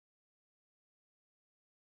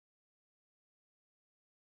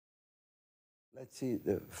Let's see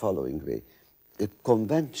the following way. A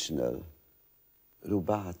conventional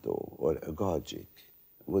rubato or agogic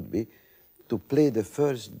would be to play the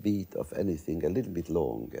first beat of anything a little bit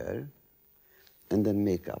longer and then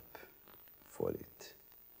make up for it.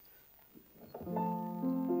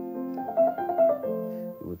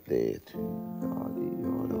 You would play it.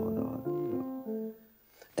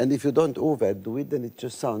 And if you don't overdo it, then it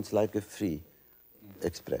just sounds like a free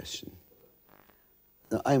expression.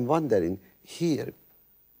 Now, I'm wondering, here,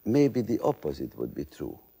 maybe the opposite would be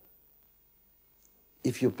true.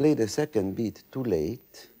 If you play the second beat too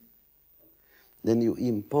late, then you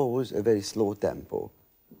impose a very slow tempo.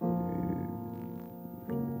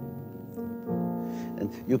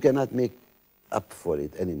 And you cannot make up for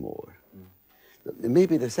it anymore.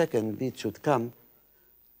 Maybe the second beat should come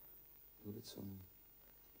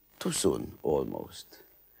too soon, almost.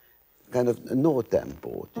 Kind of no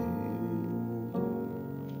tempo.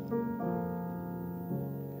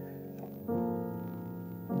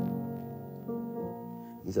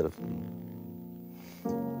 Instead of...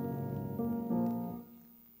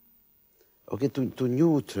 Okay, to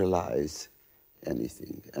neutralize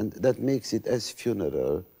anything. And that makes it as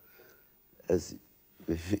funeral as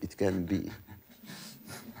it can be.